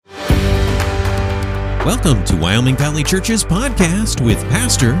Welcome to Wyoming Valley Church's podcast with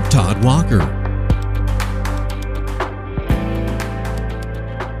Pastor Todd Walker.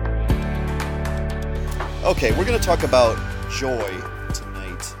 Okay, we're going to talk about joy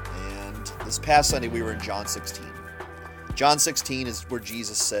tonight, and this past Sunday we were in John 16. John 16 is where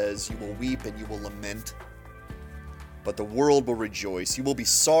Jesus says, "You will weep and you will lament, but the world will rejoice. You will be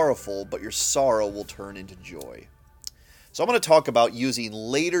sorrowful, but your sorrow will turn into joy." So I'm going to talk about using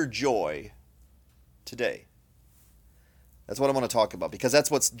later joy today. That's what I want to talk about, because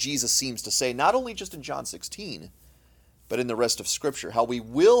that's what Jesus seems to say, not only just in John 16, but in the rest of Scripture, how we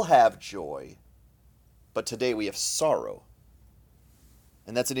will have joy, but today we have sorrow.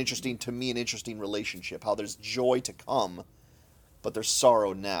 And that's an interesting relationship, how there's joy to come, but there's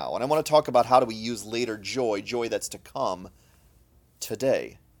sorrow now. And I want to talk about how do we use later joy that's to come,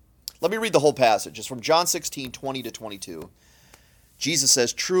 today. Let me read the whole passage. It's from John 16, 20 to 22. Jesus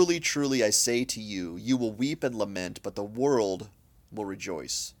says, "Truly, truly, I say to you, you will weep and lament, but the world will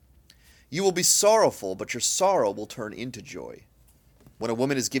rejoice. You will be sorrowful, but your sorrow will turn into joy. When a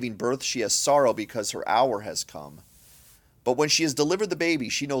woman is giving birth, she has sorrow because her hour has come. But when she has delivered the baby,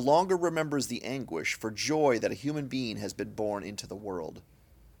 she no longer remembers the anguish for joy that a human being has been born into the world.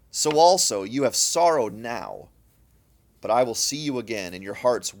 So also, you have sorrow now, but I will see you again, and your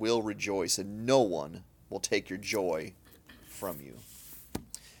hearts will rejoice, and no one will take your joy from you."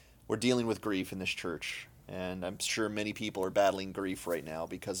 We're dealing with grief in this church, and I'm sure many people are battling grief right now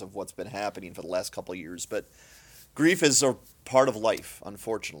because of what's been happening for the last couple of years. But grief is a part of life,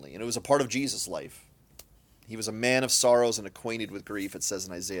 unfortunately, and it was a part of Jesus' life. He was a man of sorrows and acquainted with grief, it says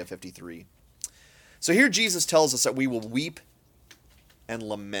in Isaiah 53. So here Jesus tells us that we will weep and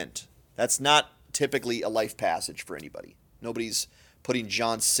lament. That's not typically a life passage for anybody. Nobody's putting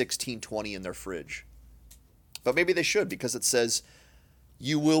John 16:20 in their fridge. But maybe they should, because it says,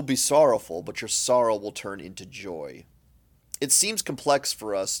 "You will be sorrowful, but your sorrow will turn into joy." It seems complex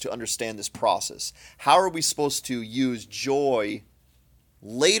for us to understand this process. How are we supposed to use joy,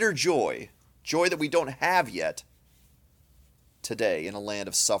 later joy that we don't have yet, today in a land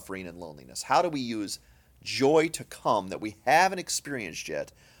of suffering and loneliness? How do we use joy to come that we haven't experienced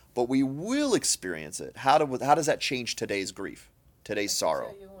yet, but we will experience it? How does that change today's grief, today's sorrow?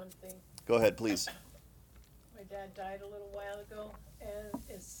 I'll tell you one thing. Go ahead, please. My dad died a little while ago, and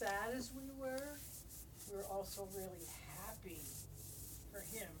as sad as we were also really happy for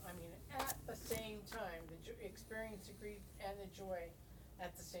him. I mean, at the same time, experience the grief and the joy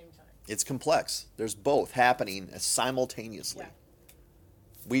at the same time. It's complex. There's both happening simultaneously.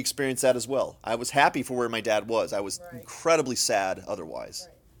 Yeah. We experienced that as well. I was happy for where my dad was. I was incredibly sad otherwise.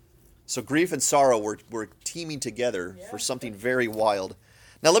 Right. So grief and sorrow were teaming together for something very wild.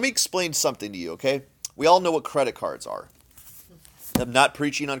 Now let me explain something to you, okay? We all know what credit cards are. I'm not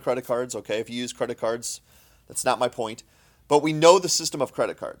preaching on credit cards, okay? If you use credit cards, that's not my point. But we know the system of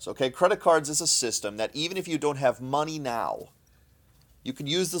credit cards, okay? Credit cards is a system that even if you don't have money now, you can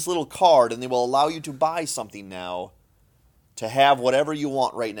use this little card and they will allow you to buy something now to have whatever you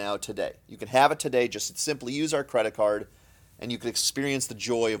want right now today. You can have it today, just simply use our credit card, and you can experience the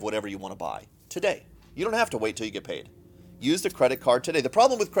joy of whatever you want to buy today. You don't have to wait till you get paid. Use the credit card today. The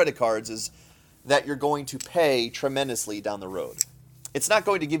problem with credit cards is that you're going to pay tremendously down the road. It's not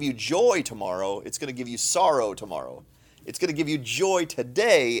going to give you joy tomorrow. It's going to give you sorrow tomorrow. It's going to give you joy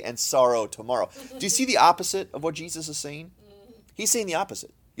today and sorrow tomorrow. Do you see the opposite of what Jesus is saying? He's saying the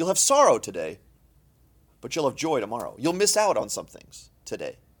opposite. You'll have sorrow today, but you'll have joy tomorrow. You'll miss out on some things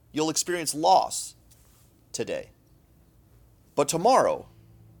today. You'll experience loss today. But tomorrow,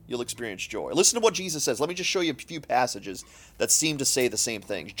 you'll experience joy. Listen to what Jesus says. Let me just show you a few passages that seem to say the same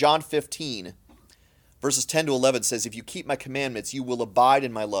thing. John 15, verses 10 to 11 says, "If you keep my commandments, you will abide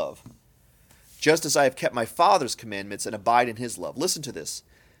in my love, just as I have kept my Father's commandments and abide in his love." Listen to this.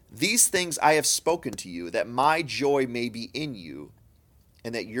 "These things I have spoken to you, that my joy may be in you,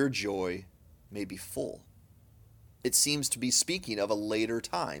 and that your joy may be full." It seems to be speaking of a later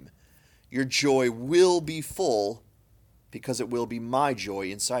time. Your joy will be full because it will be my joy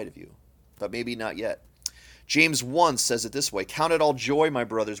inside of you, but maybe not yet. James 1 says it this way, "Count it all joy, my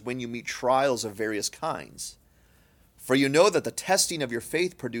brothers, when you meet trials of various kinds. For you know that the testing of your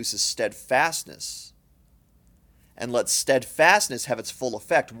faith produces steadfastness. And let steadfastness have its full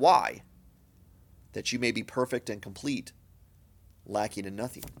effect." Why? "That you may be perfect and complete, lacking in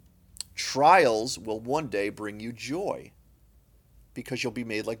nothing." Trials will one day bring you joy because you'll be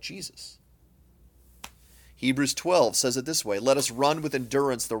made like Jesus. Hebrews 12 says it this way, "Let us run with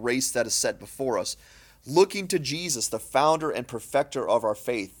endurance the race that is set before us, looking to Jesus, the founder and perfecter of our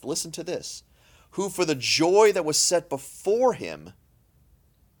faith." Listen to this. "Who for the joy that was set before him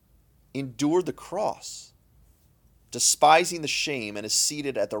endured the cross, despising the shame, and is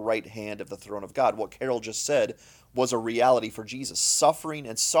seated at the right hand of the throne of God. What Carol just said was a reality for Jesus. Suffering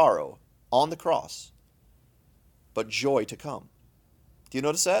and sorrow on the cross, but joy to come. Do you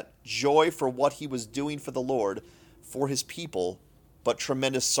notice that? Joy for what he was doing for the Lord, for his people, but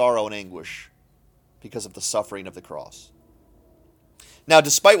tremendous sorrow and anguish because of the suffering of the cross. Now,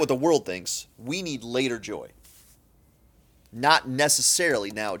 despite what the world thinks, we need later joy, not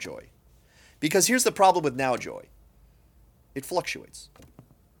necessarily now joy. Because here's the problem with now joy. It fluctuates.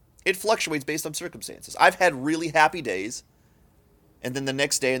 It fluctuates based on circumstances. I've had really happy days, and then the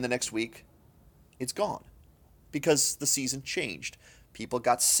next day and the next week, it's gone. Because the season changed. People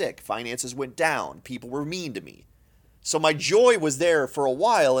got sick. Finances went down. People were mean to me. So my joy was there for a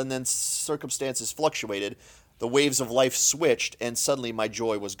while, and then circumstances fluctuated. The waves of life switched, and suddenly my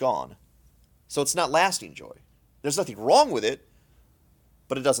joy was gone. So it's not lasting joy. There's nothing wrong with it,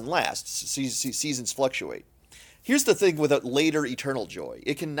 but it doesn't last. Seasons fluctuate. Here's the thing with a later eternal joy.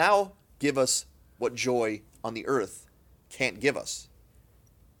 It can now give us what joy on the earth can't give us.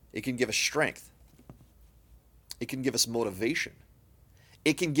 It can give us strength. It can give us motivation.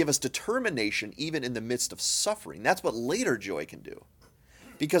 It can give us determination even in the midst of suffering. That's what later joy can do.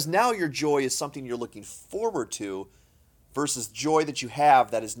 Because now your joy is something you're looking forward to versus joy that you have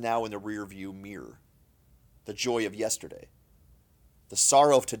that is now in the rearview mirror. The joy of yesterday. The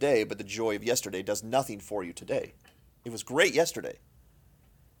sorrow of today, but the joy of yesterday does nothing for you today. It was great yesterday.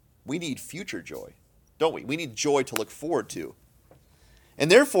 We need future joy, don't we? We need joy to look forward to.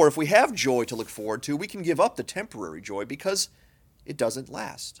 And therefore, if we have joy to look forward to, we can give up the temporary joy because it doesn't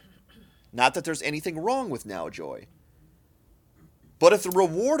last. Not that there's anything wrong with now joy. But if the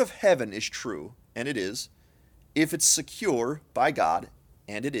reward of heaven is true, and it is, if it's secure by God,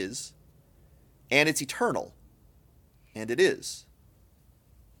 and it is, and it's eternal, and it is.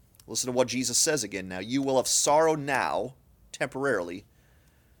 Listen to what Jesus says again now. You will have sorrow now, temporarily,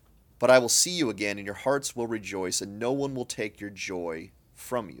 but I will see you again, and your hearts will rejoice, and no one will take your joy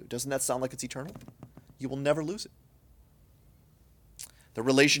from you. Doesn't that sound like it's eternal? You will never lose it. The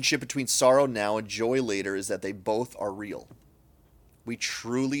relationship between sorrow now and joy later is that they both are real. We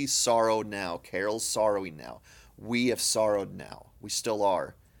truly sorrow now. Carol's sorrowing now. We have sorrowed now. We still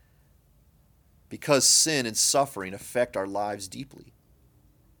are. Because sin and suffering affect our lives deeply.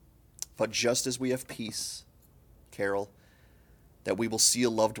 But just as we have peace, Carol, that we will see a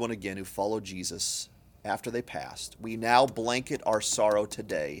loved one again who followed Jesus after they passed, we now blanket our sorrow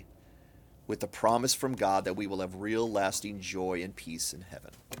today with the promise from God that we will have real lasting joy and peace in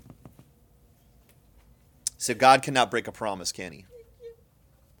heaven. So God cannot break a promise, can he?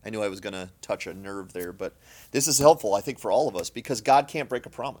 I knew I was going to touch a nerve there, but this is helpful, I think, for all of us, because God can't break a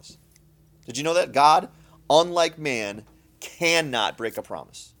promise. Did you know that? God, unlike man, cannot break a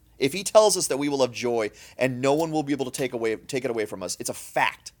promise. If he tells us that we will have joy and no one will be able to take it away from us, it's a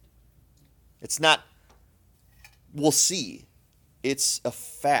fact. It's not, we'll see. It's a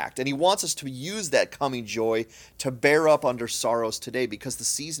fact. And he wants us to use that coming joy to bear up under sorrows today, because the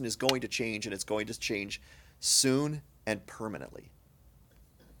season is going to change, and it's going to change soon and permanently.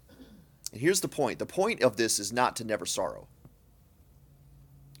 And here's the point. The point of this is not to never sorrow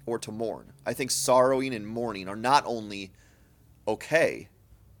or to mourn. I think sorrowing and mourning are not only okay,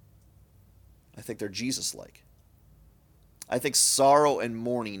 I think they're Jesus-like. I think sorrow and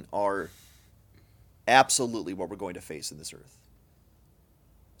mourning are absolutely what we're going to face in this earth.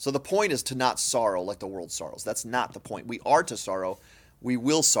 So the point is to not sorrow like the world sorrows. That's not the point. We are to sorrow. We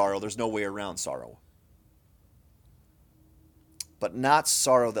will sorrow. There's no way around sorrow. But not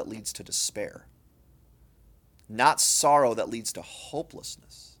sorrow that leads to despair. Not sorrow that leads to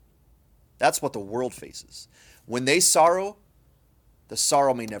hopelessness. That's what the world faces. When they sorrow, the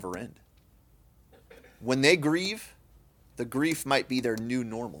sorrow may never end. When they grieve, the grief might be their new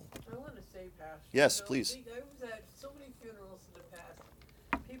normal. I want to say, Pastor. Yes, please. I was at so many funerals in the past.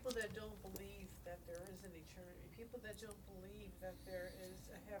 People that don't believe that there is an eternity. People that don't believe that there is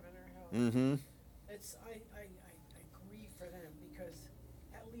a heaven or hell. Mm-hmm. I grieve for them, because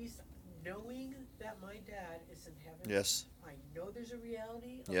at least knowing that my dad is in heaven. Yes. I know there's a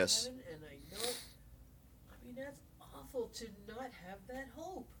reality of Yes. heaven, and I know. I mean, that's awful to not have that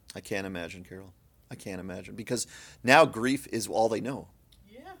hope. I can't imagine, Carol. I can't imagine, because now grief is all they know.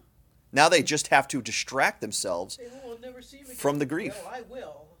 Yeah. Now they just have to distract themselves They will never see him again. from the grief. Well, I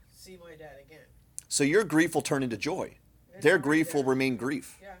will see my dad again. So your grief will turn into joy. It's Their right grief will there. remain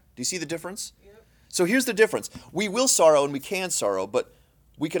grief. Yeah. Do you see the difference? Yep. So here's the difference. We will sorrow and we can sorrow, but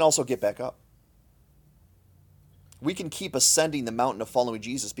we can also get back up. We can keep ascending the mountain of following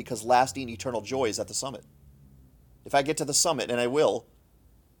Jesus, because lasting eternal joy is at the summit. If I get to the summit, and I will,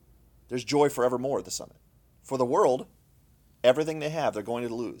 There's joy forevermore at the summit. For the world, everything they have, they're going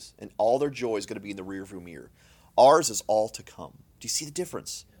to lose. And all their joy is going to be in the rearview mirror. Ours is all to come. Do you see the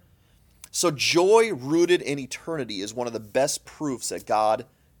difference? So joy rooted in eternity is one of the best proofs that God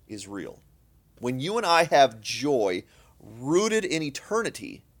is real. When you and I have joy rooted in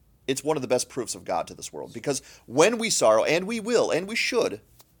eternity, it's one of the best proofs of God to this world. Because when we sorrow, and we will, and we should,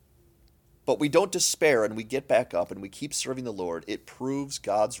 but we don't despair and we get back up and we keep serving the Lord, it proves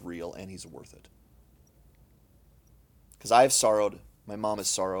God's real and He's worth it. Because I have sorrowed, my mom has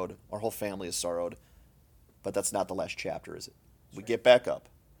sorrowed, our whole family has sorrowed, but that's not the last chapter, is it? We get back up.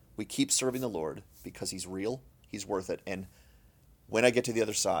 We keep serving the Lord because He's real, He's worth it, and when I get to the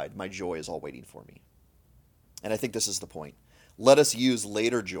other side, my joy is all waiting for me. And I think this is the point. Let us use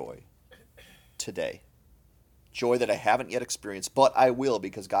later joy today. Joy that I haven't yet experienced, but I will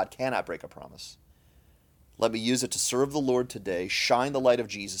because God cannot break a promise. Let me use it to serve the Lord today, shine the light of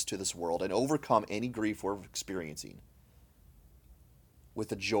Jesus to this world, and overcome any grief we're experiencing with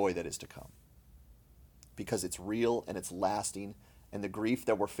the joy that is to come. Because it's real and it's lasting, and the grief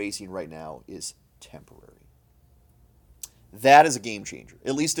that we're facing right now is temporary. That is a game changer.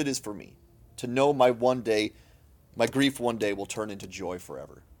 At least it is for me. To know my grief one day will turn into joy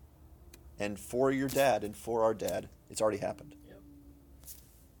forever. And for your dad and for our dad, it's already happened. Yep.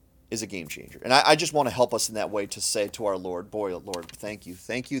 Is a game changer. And I just want to help us in that way to say to our Lord, boy, Lord, thank you.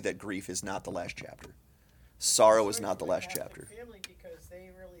 Thank you that grief is not the last chapter. Sorrow is not the last chapter. Family, because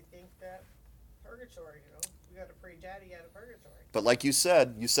they really think that purgatory, we got to pray daddy out of purgatory. But like you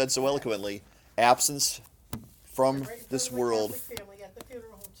said so eloquently, absence from this world. Family at the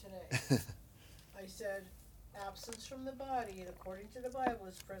funeral home today. I said, absence from the body, and according to the Bible,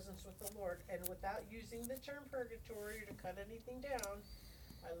 is presence with the Lord. And without using the term purgatory to cut anything down,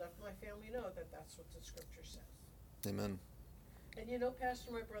 I let my family know that that's what the scripture says. Amen. And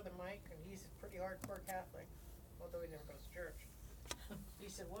Pastor, my brother Mike, and he's a pretty hardcore Catholic, although he never goes to church. He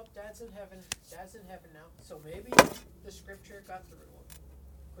said, well, Dad's in heaven now. So maybe the scripture got through him.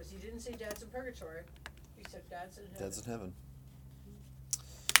 Because he didn't say Dad's in purgatory. He said Dad's in heaven. Dad's in heaven.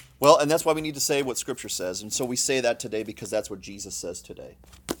 Well, and that's why we need to say what Scripture says. And so we say that today because that's what Jesus says today.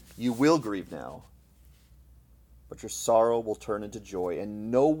 You will grieve now, but your sorrow will turn into joy,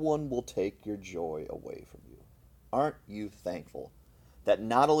 and no one will take your joy away from you. Aren't you thankful that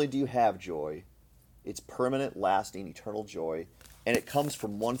not only do you have joy, it's permanent, lasting, eternal joy, and it comes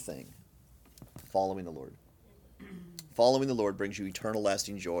from one thing, following the Lord. Following the Lord brings you eternal,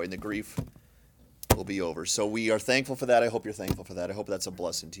 lasting joy, and the grief will be over. So we are thankful for that. I hope you're thankful for that. I hope that's a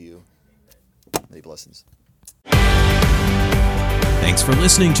blessing to you. Many blessings. Thanks for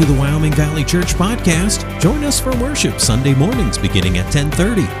listening to the Wyoming Valley Church podcast. Join us for worship Sunday mornings beginning at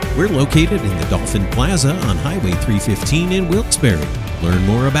 10:30. We're located in the Dolphin Plaza on Highway 315 in Wilkes-Barre. Learn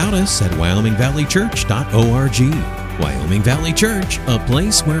more about us at wyomingvalleychurch.org. Wyoming Valley Church, a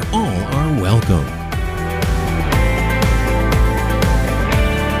place where all are welcome.